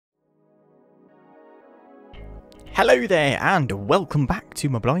Hello there and welcome back to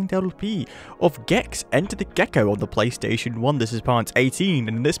my blind LP of Gex Enter the Gecko on the PlayStation 1. This is part 18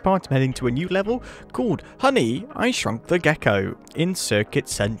 and in this part I'm heading to a new level called Honey, I Shrunk the Gecko in Circuit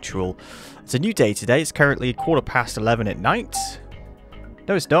Central. It's a new day today. It's currently 11:15 at night.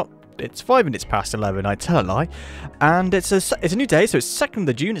 No, it's not. It's 5 minutes past 11, I tell a lie. And it's a new day, so it's 2nd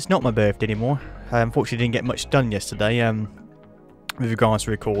of June. It's not my birthday anymore. I unfortunately didn't get much done yesterday with regards to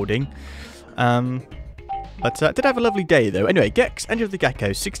recording. But I did have a lovely day though. Anyway, Gex Enter the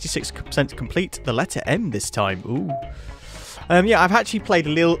Gecko, 66% complete. The letter M this time. Ooh. Yeah, I've actually played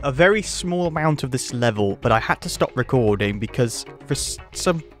a very small amount of this level, but I had to stop recording because for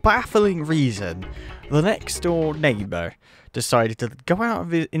some baffling reason, the next door neighbour decided to go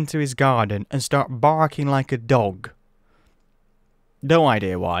out into his garden and start barking like a dog. No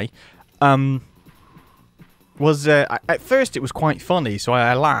idea why. At first it was quite funny, so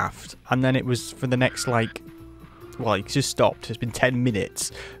I laughed, and then it was for the next, like, well, it just stopped. It's been 10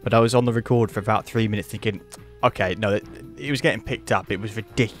 minutes, but I was on the record for about 3 minutes thinking, okay, no, it was getting picked up. It was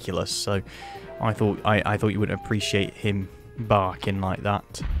ridiculous, so I thought you wouldn't appreciate him barking like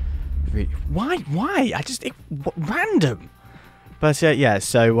that. Why? Random. But yeah,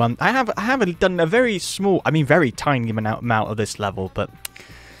 so I have done a very small, very tiny amount of this level, but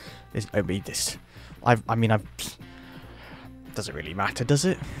doesn't really matter, does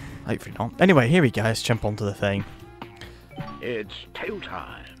it? Hopefully not. Anyway, here we go. Let's jump onto the thing. It's tail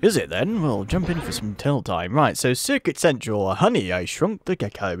time. Is it then? We'll jump in for some tail time. Right, so Circuit Central. Honey, I Shrunk the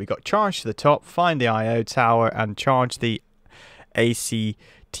Gecko. We got charge to the top, find the IO tower, and charge the ACT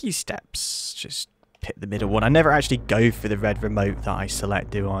steps. Just pick the middle one. I never actually go for the red remote that I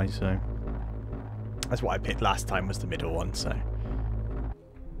select, do I? So that's what I picked last time, was the middle one, so.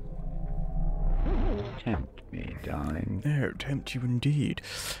 Tempt me, darling. No, tempt you indeed.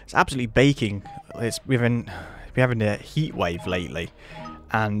 It's absolutely baking. We've been having a heat wave lately,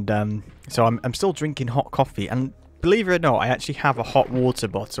 and so I'm still drinking hot coffee. And believe it or not, I actually have a hot water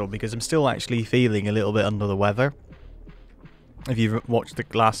bottle because I'm still actually feeling a little bit under the weather. If you've watched the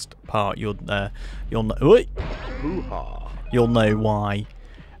last part, you'll know why.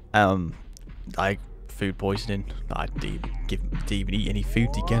 I food poisoning. I didn't even eat any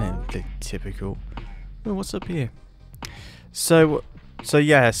food to get it. Typical. Oh, what's up here? So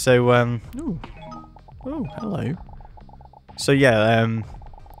yeah, oh, hello. So yeah,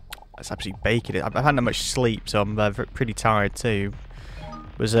 it's absolutely baking it. I've had not much sleep, so I'm pretty tired too.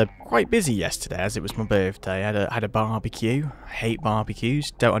 Was quite busy yesterday as it was my birthday. I had a barbecue. I hate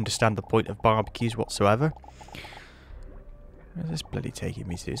barbecues. Don't understand the point of barbecues whatsoever. Where's this bloody taking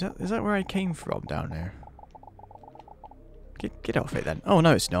me to? Is that where I came from down there? Get off it then. Oh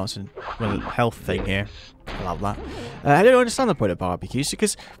no, it's not. It's a health thing here. I love that. I don't understand the point of barbecues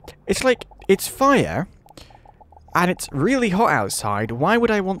because it's like it's fire and it's really hot outside. Why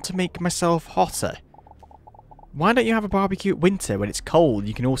would I want to make myself hotter? Why don't you have a barbecue at winter when it's cold?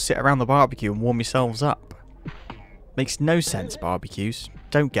 You can all sit around the barbecue and warm yourselves up. Makes no sense, barbecues.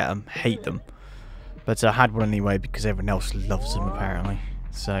 Don't get them. Hate them. But I had one anyway because everyone else loves them apparently.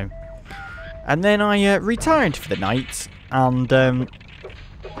 So, and then I retired for the night and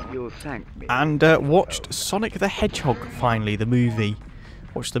You'll thank me. And watched Sonic the Hedgehog finally, the movie.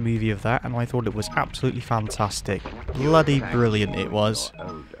 Watched the movie of that and I thought it was absolutely fantastic. Bloody brilliant it was.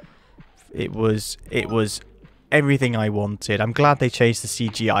 It was everything I wanted. I'm glad they changed the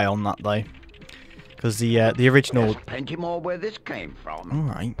CGI on that though. Because the original... There's plenty more where this came from.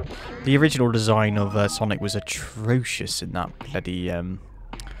 Alright. The original design of Sonic was atrocious in that bloody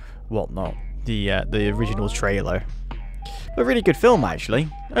whatnot. The original trailer. A really good film actually.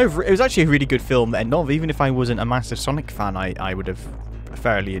 It was actually a really good film and even if I wasn't a massive Sonic fan, I would have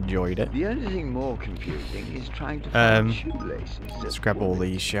fairly enjoyed it. The only thing more confusing is trying to find shoelaces. Let's grab all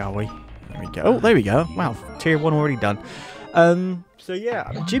these, shall we? There we go. Oh, there we go. Wow, tier 1 already done. So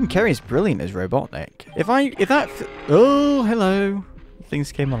yeah, Jim Carrey's brilliant as Robotnik. Oh, hello.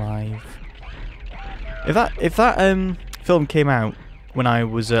 Things came alive. If that film came out when I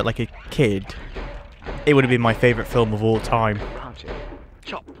was like a kid, it would have been my favourite film of all time.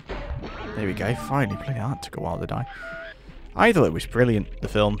 There we go. Finally, bloody hell, that took a while to die. I thought it was brilliant, the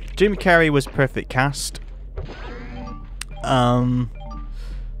film. Jim Carrey was perfect cast.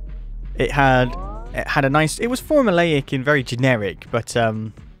 It had a nice... It was formulaic and very generic, but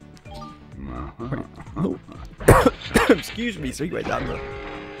excuse me, so you went down there.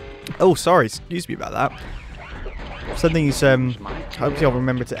 Oh, sorry, excuse me about that. Something's hopefully I'll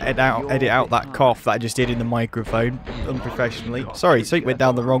remember to edit out that cough that I just did in the microphone unprofessionally. Sorry, so it went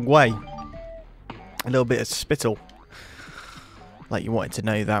down the wrong way. A little bit of spittle. Like you wanted to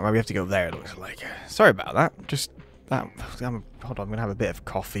know that. Right, we have to go there, it looks like. Sorry about that. Just Hold on, I'm gonna have a bit of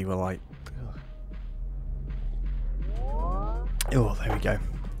coffee while I... Oh, there we go.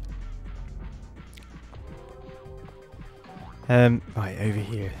 Right, over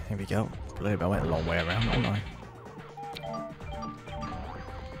here. Here we go. I went a long way around, didn't I?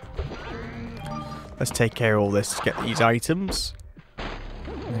 Let's take care of all this. Get these items.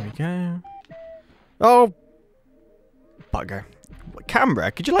 There we go. Oh! Bugger.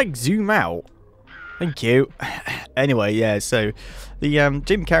 Camera, could you, like, zoom out? Thank you. Anyway, yeah, so... The,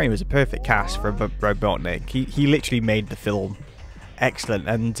 Jim Carrey was a perfect cast for Robotnik. He literally made the film excellent.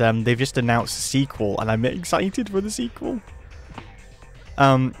 And, they've just announced a sequel, and I'm excited for the sequel.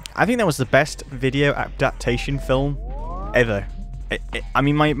 I think that was the best video adaptation film ever. I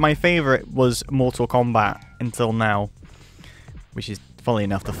mean, my favourite was Mortal Kombat until now, which is, funnily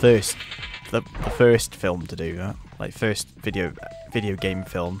enough, the first film to do that, like first video game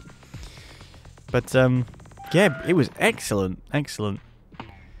film. But yeah, it was excellent. Like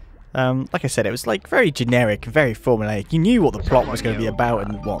I said, it was like very generic, very formulaic. You knew what the plot was going to be about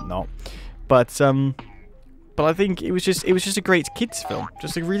and whatnot, but I think it was just a great kids film,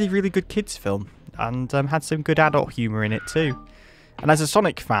 just a really good kids film, and had some good adult humour in it too. And as a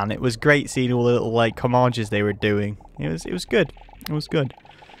Sonic fan, it was great seeing all the little like homages they were doing. It was good. It was good.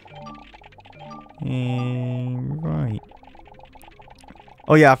 Right.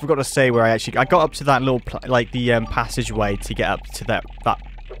 Oh yeah, I forgot to say where I got up to that little the passageway to get up to that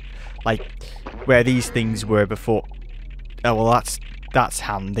like where these things were before. Oh well, that's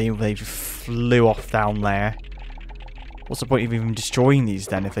handy. They just flew off down there. What's the point of even destroying these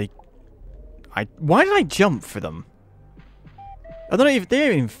then if they... Why did I jump for them? I don't know if they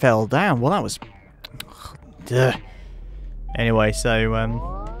even fell down. Well, that was... Duh. Anyway,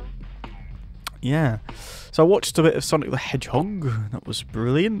 so... yeah. So I watched a bit of Sonic the Hedgehog. That was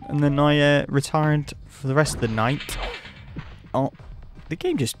brilliant. And then I retired for the rest of the night. Oh, the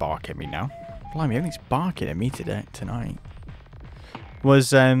game just barking at me now. Blimey, everything's barking at me tonight.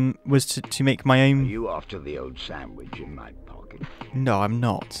 Was to make my own... Are you after the old sandwich in my pocket? No, I'm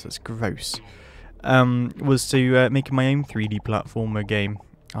not. That's gross. Was to make my own 3D platformer game.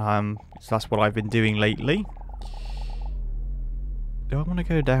 So that's what I've been doing lately. Do I want to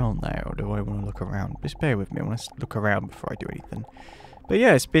go down there, or do I want to look around? Just bear with me. I want to look around before I do anything. But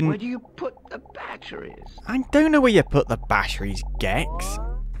yeah, it's been... Where do you put the batteries? I don't know where you put the batteries, Gex.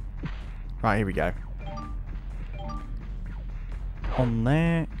 Right, here we go. On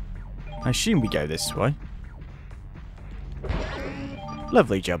there. I assume we go this way.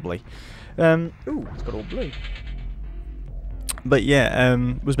 Lovely jubbly. Ooh, it's got all blue. But yeah,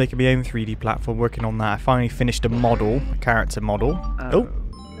 was making my own 3D platform, working on that. I finally finished a character model. Oh,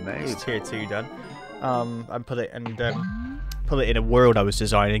 it's tier 2 done. I put it in a world I was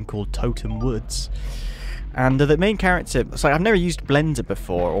designing called Totem Woods. And the main character, so I've never used Blender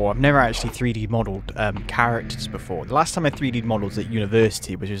before, or I've never actually 3D modelled characters before. The last time I 3D modelled was at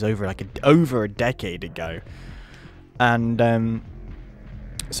university, which was over a decade ago. And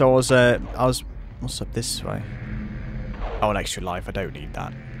so I was what's up this way? Oh, an extra life. I don't need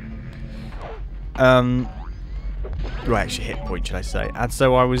that. Right, extra hit point, should I say? And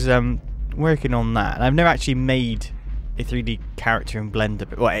so I was working on that, and I've never actually made a 3D character in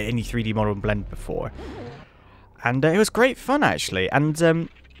Blender, or any 3D model in Blender before. And it was great fun, actually. And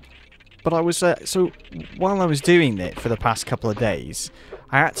but I was so while I was doing it for the past couple of days,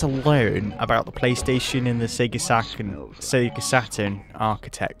 I had to learn about the PlayStation and the Sega Saturn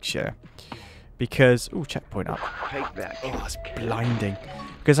architecture, because checkpoint up. Take that. Oh, that's blinding.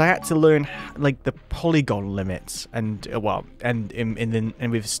 Because I had to learn like the polygon limits and with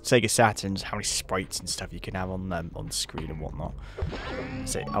Sega Saturns how many sprites and stuff you can have on the screen and whatnot.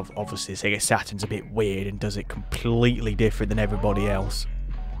 So obviously Sega Saturn's a bit weird and does it completely different than everybody else.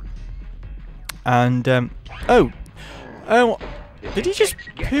 And oh, did he just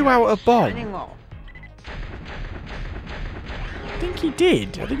poo out a bomb? I think he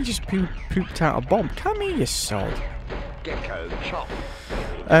did. I think he just pooped out a bomb. Come here, you sod. Gecko chop.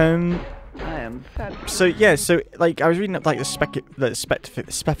 So yeah, so like I was reading up like I can't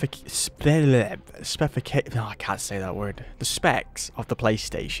say that word. The specs of the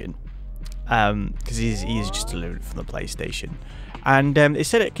PlayStation, because he's just a load from the PlayStation, and it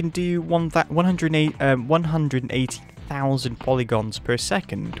said it can do 180,000 polygons per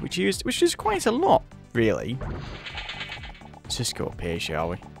second, which is quite a lot, really. Let's just go up here, shall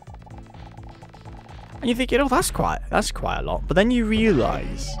we? And you're thinking, oh, that's quite a lot. But then you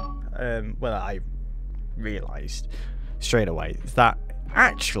realise, well, I realised straight away that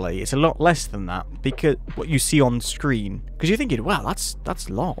actually it's a lot less than that, because what you see on screen. Because you're thinking, wow, that's a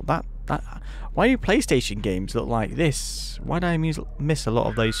lot. Why do PlayStation games look like this? Why do I miss a lot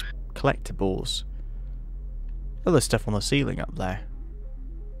of those collectibles? Other stuff on the ceiling up there.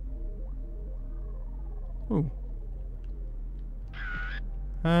 Ooh.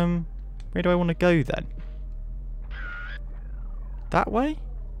 Where do I want to go then? That way?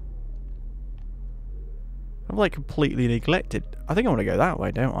 I'm like completely neglected. I think I want to go that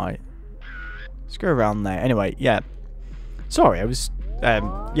way, don't I? Let's go around there. Anyway, yeah. Sorry, I was...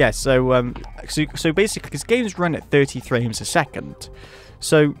 yeah, so basically, because games run at 30 frames a second,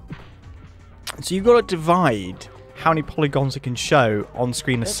 so you've got to divide how many polygons it can show on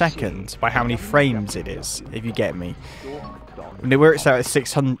screen a second by how many frames it is, if you get me. And it works out at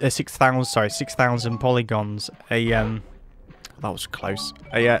 6,000 polygons that was close.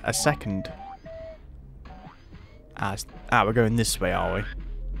 A second. We're going this way, are we?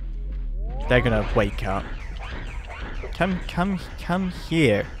 They're gonna wake up. Come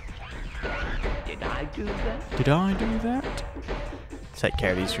here. Did I do that? Did I do that? Take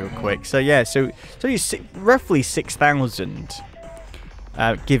care of these real quick. So yeah, so roughly 6,000,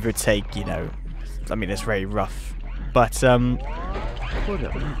 give or take. You know, I mean it's very rough, but and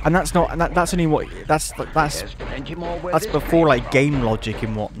that's not. And that's only what. That's before like game logic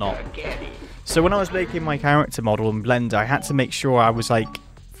and whatnot. So when I was making my character model in Blender, I had to make sure I was like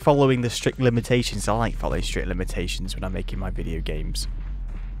following the strict limitations. I like following strict limitations when I'm making my video games.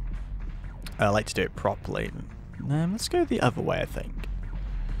 I like to do it properly. Let's go the other way, I think.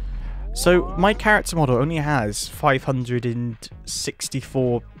 So my character model only has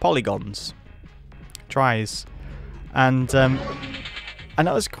 564 polygons. Tries. And I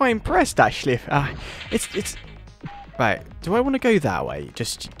was quite impressed actually. It's right. Do I want to go that way?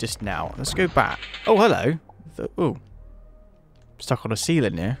 Just now. Let's go back. Oh, hello. Oh. Stuck on a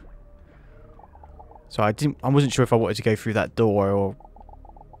ceiling here. So I wasn't sure if I wanted to go through that door or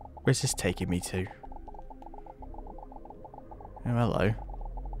where's this taking me to? Oh, hello.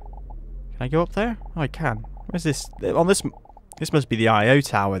 Can I go up there? Oh, I can. Where's this? On this must be the I/O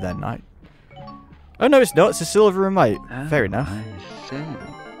tower then. Oh no, it's not. It's a silver remote. Fair enough.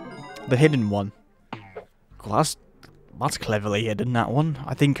 The hidden one. Well, that's cleverly hidden. That one.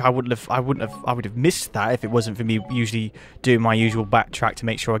 I think I would have missed that if it wasn't for me usually doing my usual backtrack to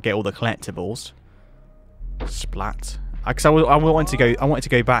make sure I get all the collectibles. Splat. Because I wanted to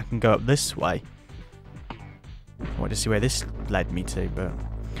go back and go up this way. I wanted to see where this led me to, but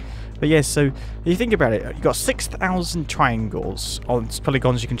yeah. So if you think about it, you've got 6,000 triangles on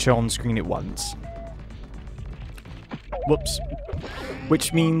polygons you can show on screen at once. Whoops.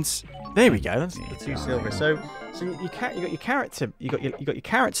 Which means there we go. That's the 2 silver. So you got your character. You got your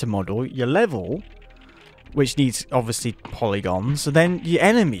character model, your level, which needs obviously polygons, and then your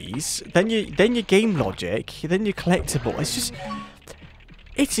enemies, then your game logic, then your collectible.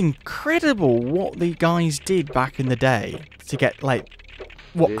 It's incredible what the guys did back in the day to get like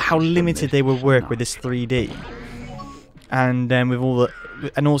how limited they would work with this 3D, and then with all the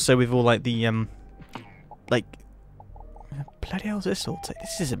also with all like the like bloody hell is this all?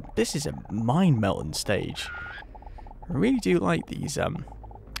 This is a mind melting stage. I really do like these. Oh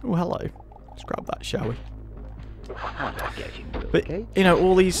hello, let's grab that, shall we? But you know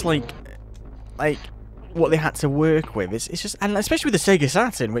all these like what they had to work with. It's just, and especially with the Sega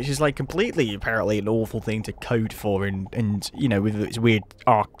Saturn, which is like completely apparently an awful thing to code for, and you know with its weird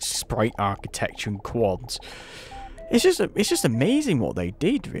sprite architecture and quads. It's just amazing what they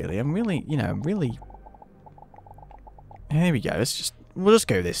did. Really, I'm really. Here we go. We'll just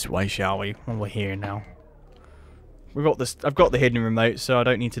go this way, shall we? While we're here now. We've got this. I've got the hidden remote, so I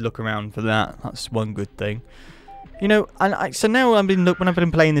don't need to look around for that. That's one good thing. You know, so now when I've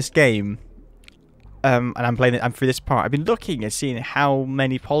been playing this game. And I'm through this part. I've been looking and seeing how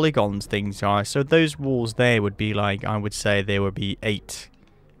many polygons things are. So those walls there would be like, I would say there would be 8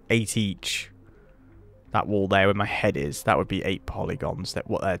 each. That wall there where my head is, that would be 8 polygons. That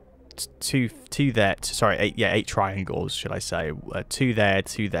what? 2 there. Sorry, 8. Yeah, 8 triangles, should I say? 2 there,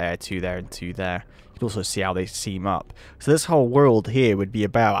 2 there, 2 there, and 2 there. You can also see how they seam up. So this whole world here would be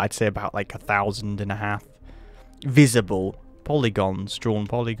about, I'd say, about like 1,500 visible polygons, drawn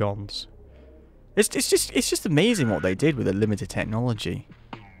polygons. It's just amazing what they did with the limited technology.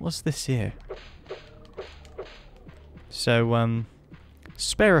 What's this here? So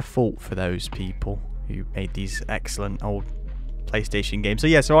spare a thought for those people who made these excellent old PlayStation games. So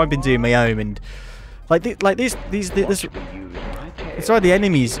yeah, so I've been doing my own, and this. It's why the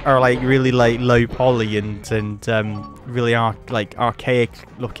enemies are like really like low poly and really archaic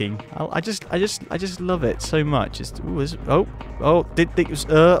looking. I just love it so much. I thought it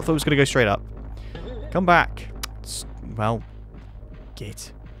was gonna go straight up. Come back. Well,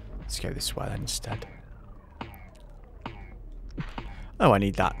 git. Let's go this way then instead. Oh, I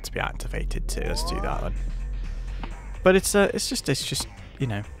need that to be activated too. Let's do that then. But it's just you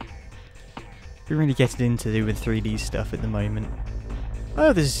know, we're really getting into doing 3D stuff at the moment.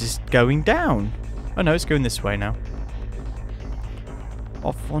 Oh, this is going down. Oh no, it's going this way now.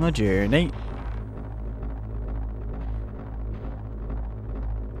 Off on a journey.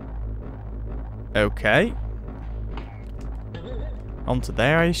 Okay. Onto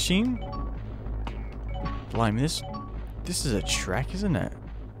there, I assume. Blimey, this is a trek, isn't it?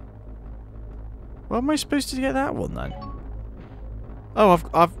 Well, am I supposed to get that one then? Oh,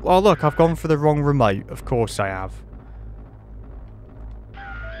 oh look, I've gone for the wrong remote. Of course I have.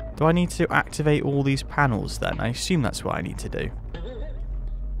 Do I need to activate all these panels then? I assume that's what I need to do.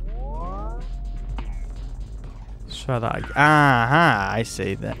 So that. Aha! I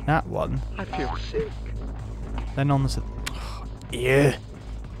see that one. I feel sick. Then on the. Oh, ew,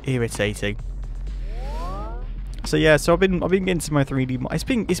 irritating. So yeah, so I've been getting into my 3D.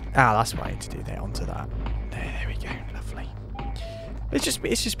 That's what I need to do there. Onto that. There we go. Lovely. It's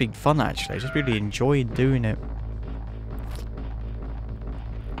just been fun actually. I just really enjoyed doing it.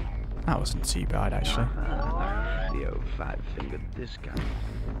 That wasn't too bad actually. The old five-fingered discount.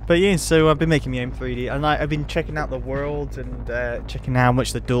 But yeah, so I've been making my own 3D, and I've been checking out the world and checking how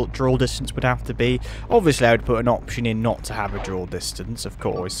much the draw distance would have to be. Obviously, I would put an option in not to have a draw distance, of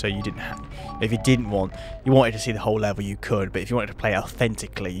course. So you didn't have, if you wanted to see the whole level, you could. But if you wanted to play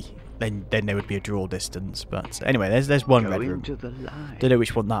authentically, then there would be a draw distance. But anyway, there's one red room. Don't know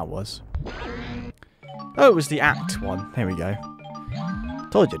which one that was. Oh, it was the Act one. There we go.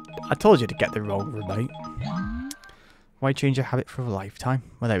 I told you to get the wrong remote. Why change a habit for a lifetime?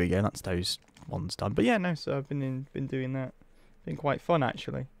 Well, there we go. That's those ones done. But yeah, no. So I've been doing that. Been quite fun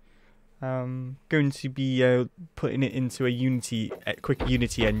actually. Going to be putting it into a quick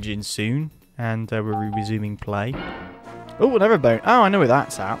Unity engine soon, and we're resuming play. Oh, another bonus. Oh, I know where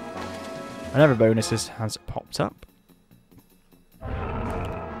that's at. Another bonus has popped up.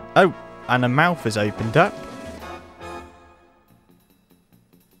 Oh, and a mouth has opened up.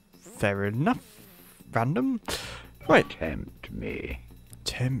 Fair enough. Random. Right. Tempt me.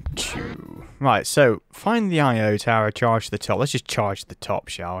 Tempt you. Right, so find the IO tower, charge the top. Let's just charge the top,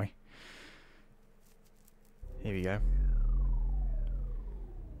 shall we? Here we go.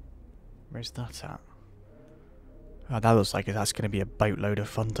 Where's that at? Oh, that looks like that's going to be a boatload of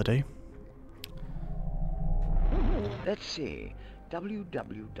fun to do. Let's see.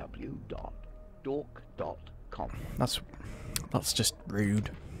 www.dork.com. That's just rude.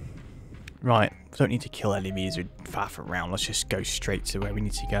 Right, don't need to kill enemies or faff around. Let's just go straight to where we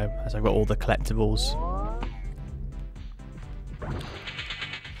need to go, as I've got all the collectibles.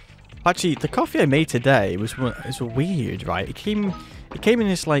 Actually, the coffee I made today was weird, right? It came in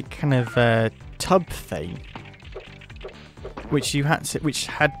this like kind of tub thing, which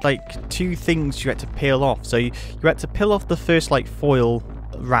had like two things you had to peel off. So you had to peel off the first like foil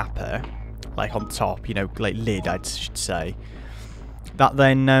wrapper, like on top, you know, like lid, I should say. That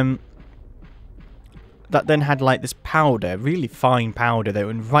then had like this powder, really fine powder that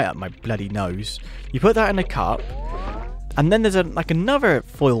went right up my bloody nose. You put that in a cup, and then there's like another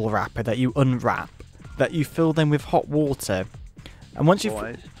foil wrapper that you unwrap, that you fill then with hot water. And once you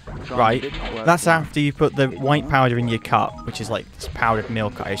that's after you put the white powder in your cup, which is like this powdered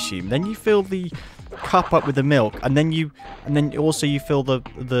milk, I assume. Then you fill the cup up with the milk, and then also you fill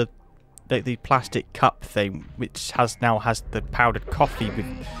the plastic cup thing, which now has the powdered coffee with.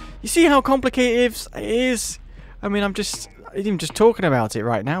 You see how complicated it is? I mean, I'm even just talking about it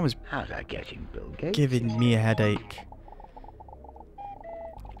right now is giving me a headache.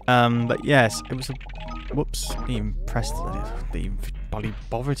 But yes, it was a. Whoops! Didn't even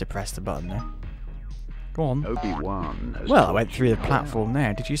bother to press the button there. Go on. Obi-Wan. Well, I went through the platform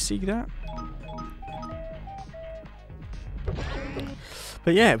there. Did you see that?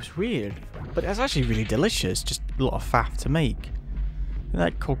 But yeah, it was weird. But it's actually really delicious. Just a lot of faff to make. They're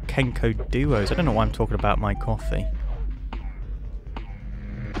called Kenko Duos. I don't know why I'm talking about my coffee.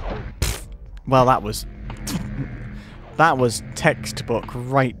 Well, that was textbook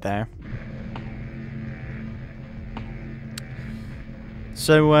right there.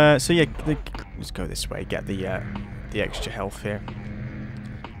 So yeah, let's go this way. Get the extra health here.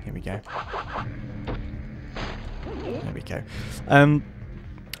 Here we go. There we go.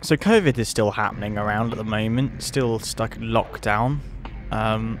 So COVID is still happening around at the moment. Still stuck in lockdown.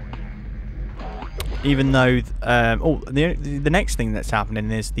 Even though, the next thing that's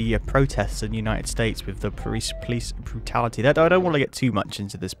happening is the protests in the United States with the police brutality. I don't want to get too much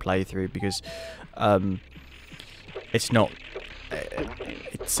into this playthrough because it's not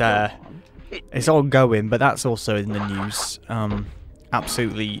it's ongoing, but that's also in the news.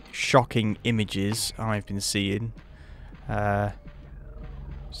 Absolutely shocking images I've been seeing.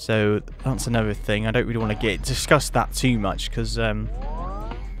 So that's another thing. I don't really want to discuss that too much because it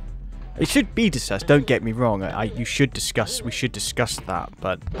should be discussed. Don't get me wrong. We should discuss that,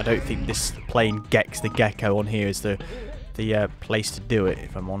 but I don't think this playing Gex the Gecko on here is the place to do it.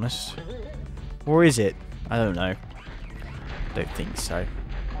 If I'm honest, or is it? I don't know. I don't think so.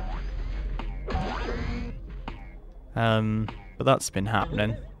 But that's been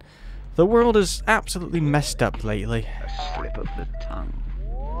happening. The world is absolutely messed up lately. A slip of the tongue.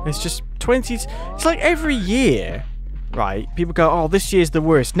 It's just 20. It's like every year, right? People go, "Oh, this year's the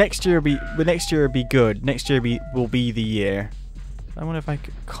worst. Next year will be good. Next year will be the year." I wonder if I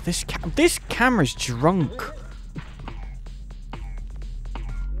could. God, this camera's drunk.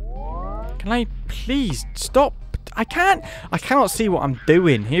 Can I please stop? I cannot see what I'm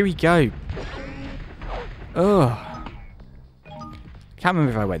doing. Here we go. Ugh. I can't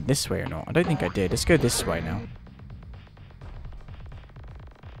remember if I went this way or not. I don't think I did. Let's go this way now.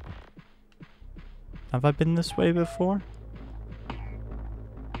 Have I been this way before?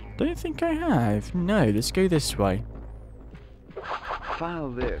 Don't think I have. No, let's go this way.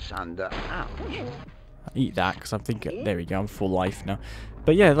 File this under ouch. Eat that, because I'm thinking, there we go, I'm full life now.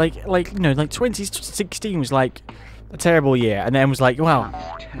 But yeah, like you know, like 2016 was like a terrible year, and then was like, wow.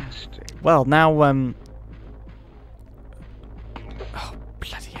 Fantastic. Well, now, oh,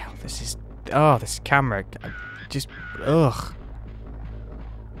 bloody hell, this camera, just, ugh.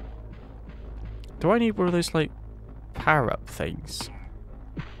 Do I need one of those, like, power-up things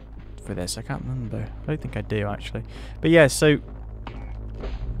for this? I can't remember. I don't think I do, actually. But yeah, so...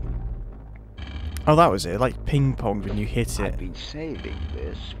 Oh, that was it. Like ping-pong when you hit it. I've been saving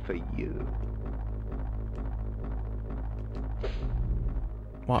this for you.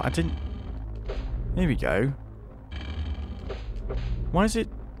 What? I didn't... There we go. Why is it...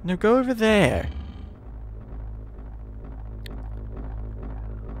 No, go over there.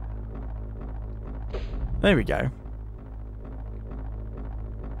 There we go.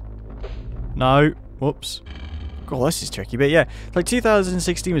 No. Whoops. God, this is tricky. But yeah, like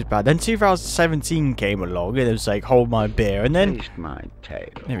 2016 was bad. Then 2017 came along and it was like, hold my beer. And then... Taste my tail.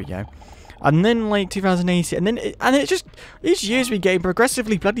 There we go. And then like 2018. And then... it just... Each year's been getting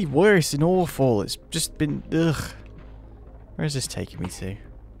progressively bloody worse and awful. It's just been... Ugh. Where's this taking me to?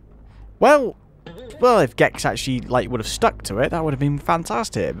 Well, if Gex actually like would have stuck to it, that would have been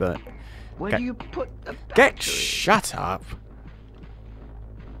fantastic, but... Where do you put the battery? Gex, shut up.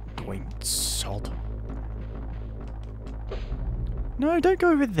 Annoying sod. No, don't go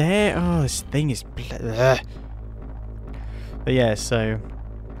over there. Oh, this thing is... Ugh. But yeah, so...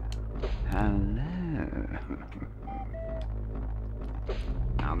 Hello.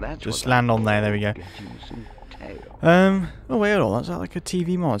 Now that's just what land on there, there we go. Oh wait, hold on, that's like a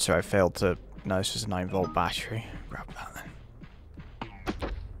TV monitor I failed to... No, it's just a 9-volt battery. Grab that then.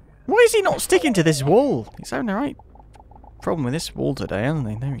 Why is he not sticking to this wall? He's having the right problem with this wall today, hasn't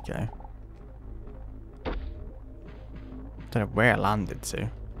he? There we go. Don't know where I landed to.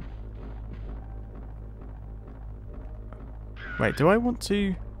 Wait, do I want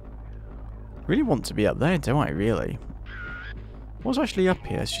to... Really want to be up there, do I really? What's actually up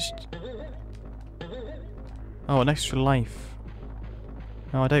here? It's just... Oh, an extra life.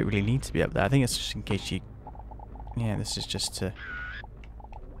 No, I don't really need to be up there. I think it's just in case you... Yeah, this is just to...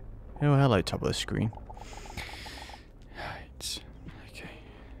 Oh, hello, top of the screen. Right. Okay.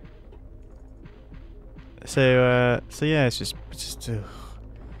 So yeah, it's just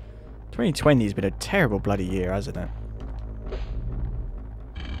 2020 has been a terrible bloody year, hasn't it?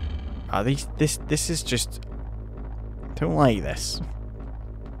 This is just... Don't like this.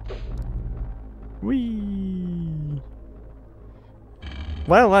 Whee!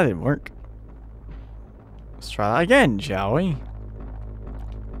 Well, that didn't work. Let's try that again, shall we?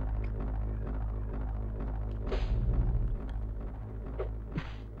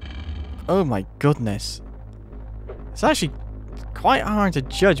 Oh my goodness. It's actually quite hard to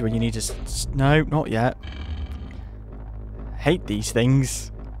judge when you need to... No, not yet. Hate these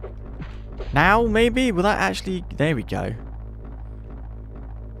things. Now, maybe? Will that actually... There we go.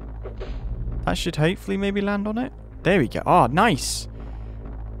 That should hopefully maybe land on it. There we go. Oh, nice.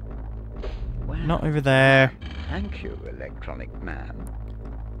 Wow. Not over there. Thank you, electronic man.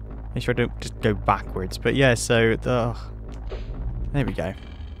 Make sure I don't just go backwards. But yeah, so... there we go.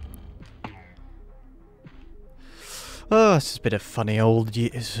 Oh, it's just been a funny old...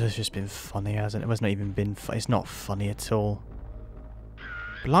 It's just been funny, hasn't it? It wasn't even been... It's not funny at all.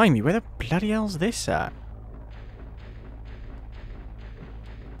 Blimey, where the bloody hell's this at?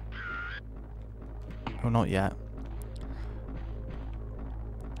 Oh, not yet.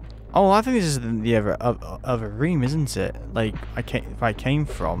 Oh, I think this is the other room, isn't it? Like, I came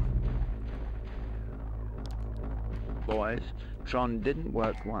from. Boys, Tron didn't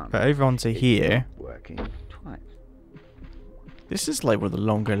work once. But over onto It's here. not working twice. This is like one of the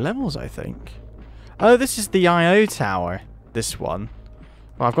longer levels, I think. Oh, this is the I.O. tower. This one.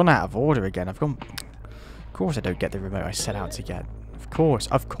 Well, I've gone out of order again. Of course I don't get the remote I set out to get. Of course.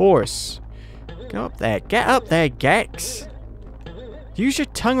 Go up there. Get up there, Gex. Use your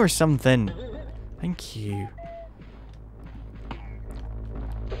tongue or something. Thank you.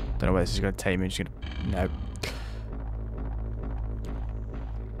 Don't know where this is going to take me. I'm just going to... No.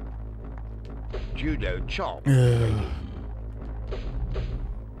 Judo chop.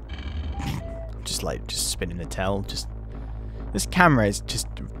 Just spinning the tail. This camera is just...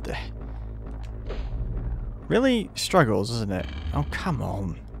 really struggles, doesn't it? Oh, come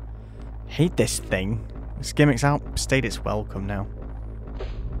on. Hate this thing. This gimmick's outstayed its welcome now.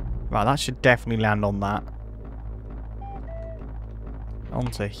 Right, that should definitely land on that.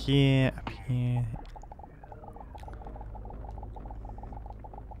 Onto here, up here.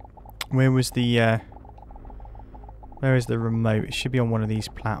 Where is the remote? It should be on one of these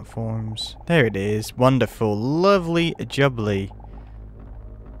platforms. There it is. Wonderful. Lovely jubbly.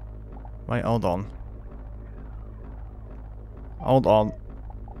 Wait, hold on. Hold on.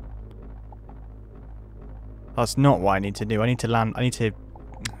 That's not what I need to do. I need to land...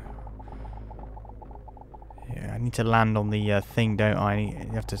 Yeah, I need to land on the thing, don't I?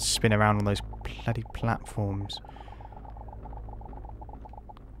 You have to spin around on those bloody platforms.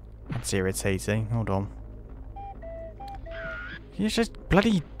 That's irritating. Hold on. You just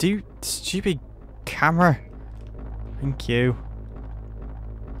bloody do stupid camera. Thank you.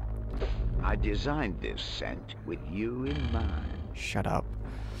 I designed this scent with you in mind. Shut up.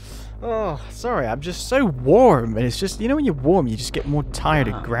 Oh, sorry, I'm just so warm. And it's just, you know when you're warm, you just get more tired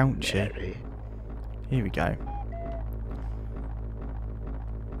and grouchy. Mary. Here we go.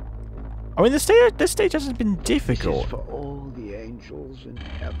 I mean, this stage hasn't been difficult. This is for all the angels in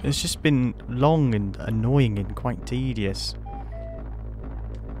heaven. It's just been long and annoying and quite tedious.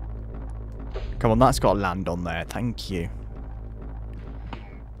 Come on, that's got to land on there. Thank you.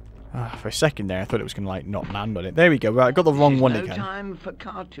 For a second there, I thought it was going to, like, not land on it. There we go. Right, I got the wrong one again. No time for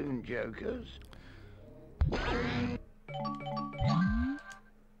cartoon jokers. I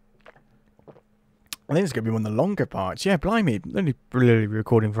think it's going to be one of the longer parts. Yeah, blimey. Only really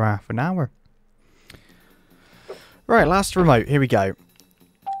recording for half an hour. Right, last remote. Here we go.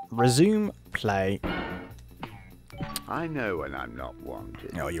 Resume play. I know when I'm not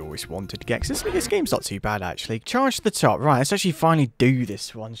wanted. Oh, you always wanted, Gex. This game's not too bad, actually. Charge to the top. Right, let's actually finally do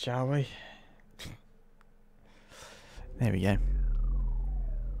this one, shall we? There we go.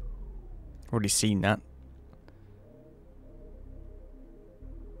 Already seen that.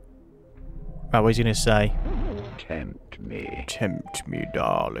 Right, what was he going to say? Tempt me. Tempt me,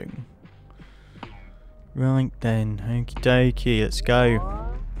 darling. Right then, okie dokie, let's go.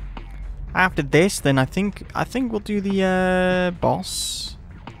 After this, then I think we'll do the boss.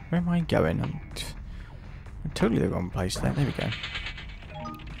 Where am I going? I'm totally the wrong place there. There we go.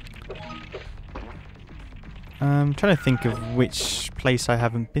 I'm trying to think of which place I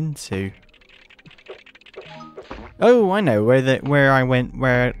haven't been to. Oh, I know where that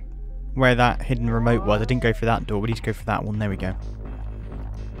hidden remote was. I didn't go for that door. We need to go for that one. There we go.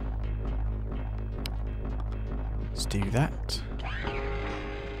 Let's do that.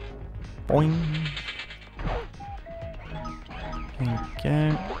 Boing. There we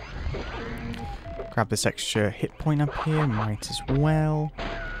go. Grab this extra hit point up here. Might as well.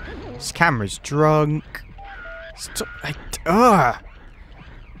 This camera's drunk. Stop.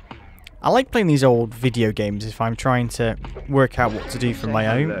 I like playing these old video games if I'm trying to work out what to do for my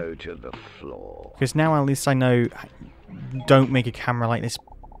own. Because now at least I know, don't make a camera like this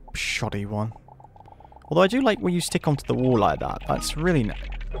shoddy one. Although I do like when you stick onto the wall like that. That's really nice.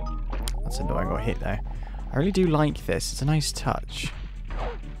 That's annoying, I got hit there. I really do like this. It's a nice touch.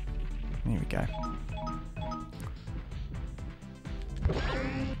 Here we go.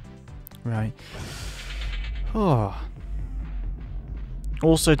 Right. Oh.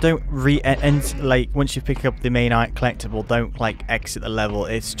 Also, don't once you pick up the main collectible, don't like exit the level.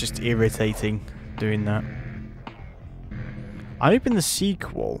 It's just irritating doing that. I opened the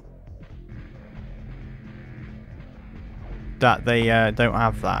sequel. That they don't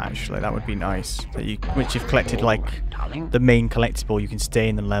have that actually. That would be nice. That once you've collected like the main collectible, you can stay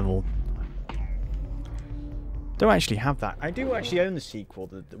in the level. Don't actually have that. I do actually own the sequel.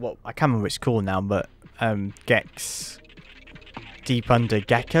 Well, I can't remember what it's called now, but Gex deep under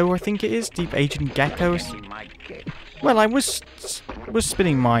Gecko, I think it is. Deep Agent Gecko. Well, I was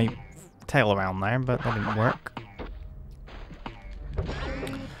spinning my tail around there, but that didn't work.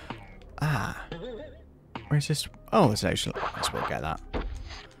 Ah. Where's this? Oh, there's actually... Let's we'll get that.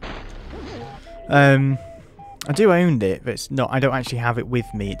 I do own it, but it's not. I don't actually have it with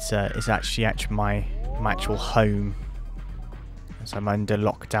me. It's actually my actual home. So I'm under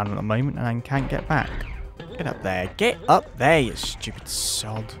lockdown at the moment, and I can't get back. Get up there! Get up there, you stupid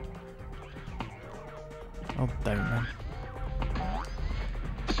sod! Oh, don't then.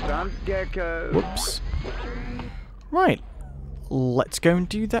 Stunt Gecko. Whoops. Right. Let's go and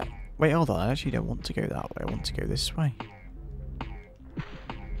do that. Wait, hold on. I actually don't want to go that way. I want to go this way.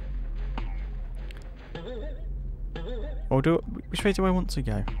 Or which way do I want to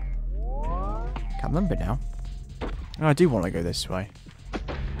go? Can't remember now. Oh, I do want to go this way.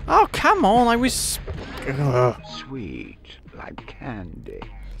 Oh, come on! I was... Ugh. Sweet, like candy.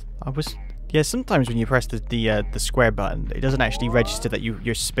 I was... Yeah, sometimes when you press the square button, it doesn't actually register that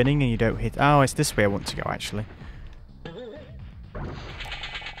you're spinning and you don't hit... Oh, it's this way I want to go, actually.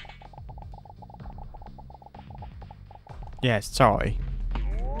 Yes, sorry.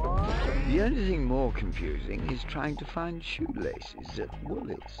 The only thing more confusing is trying to find shoelaces at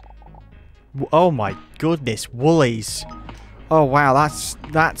Woolies. Oh my goodness, Woolies. Oh wow,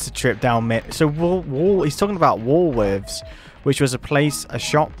 that's a trip down so he's talking about Woolworths, which was a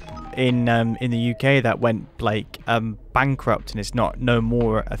shop in the UK that went like bankrupt and it's no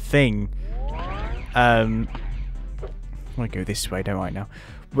more a thing. I want to go this way, don't I now?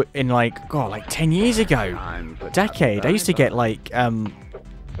 In like 10 years ago, decade. I used to get like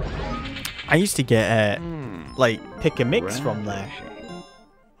pick a mix from there.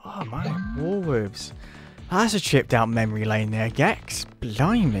 Oh my, Woolworths. That's a trip down memory lane there, Gex.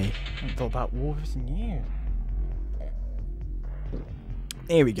 Blimey. I haven't thought about Woolworths in years.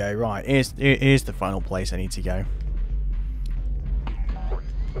 Here we go, right. Here's the final place I need to go.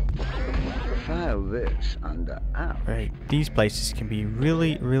 File this under out. Right, these places can be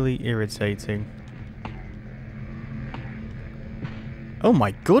really, really irritating. Oh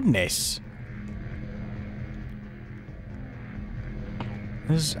my goodness!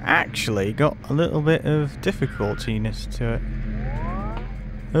 Has actually got a little bit of difficultiness to it.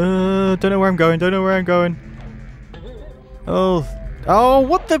 Don't know where I'm going, don't know where I'm going. Oh,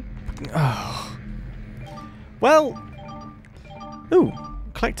 what the... Oh. Well... Ooh,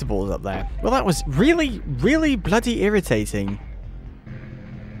 collectibles up there. Well, that was really, really bloody irritating.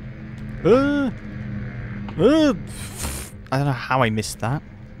 I don't know how I missed that.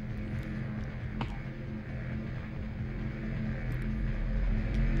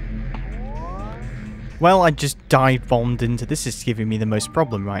 Well, I just dive bombed into this. Is giving me the most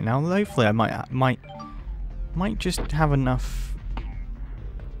problem right now. Hopefully, I might just have enough.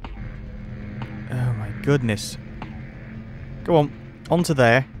 Oh my goodness! Go on, onto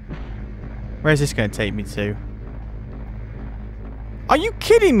there. Where's this going to take me to? Are you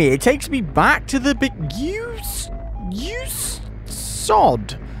kidding me? It takes me back to the big you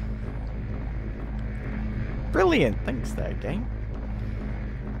sod. Brilliant. Thanks there, game.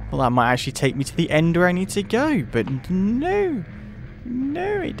 Well, that might actually take me to the end where I need to go, but no.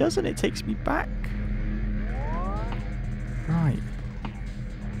 No, it doesn't. It takes me back. Right.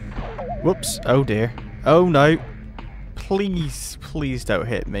 Whoops. Oh, dear. Oh, no. Please, please don't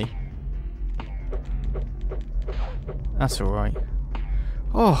hit me. That's alright.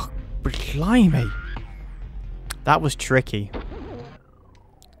 Oh, blimey. That was tricky.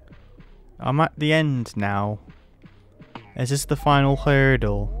 I'm at the end now. Is this the final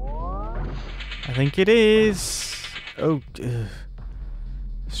hurdle? I think it is. Oh,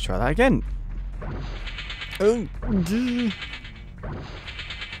 let's try that again. Oh,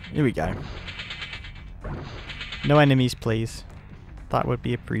 here we go. No enemies, please. That would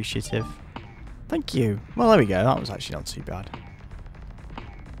be appreciative. Thank you. Well, there we go. That was actually not too bad.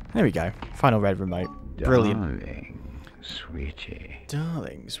 There we go. Final red remote. Brilliant. Darling, sweetie.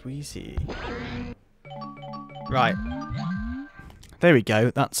 Darling, sweetie. Right. There we go.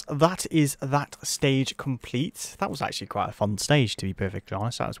 That is that stage complete. That was actually quite a fun stage, to be perfectly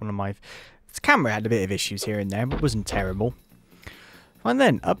honest. That was one of my... This camera had a bit of issues here and there, but it wasn't terrible. And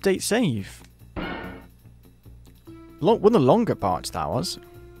then, update save. One of the longer parts, that was.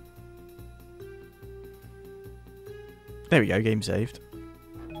 There we go, game saved.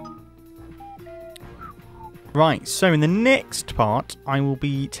 Right, so in the next part, I will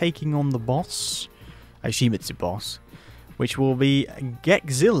be taking on the boss. I assume it's a boss. Which will be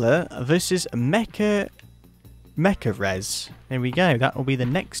Gekzilla versus Mecha Rez. There we go, that will be the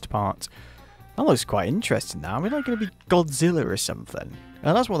next part. That looks quite interesting now. Are we like going to be Godzilla or something?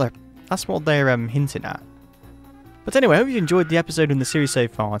 That's what they're hinting at. But anyway, I hope you enjoyed the episode and the series so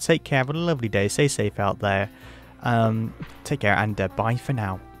far. Take care, have a lovely day, stay safe out there. Take care and bye for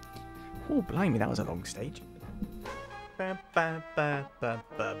now. Oh, blimey, that was a long stage.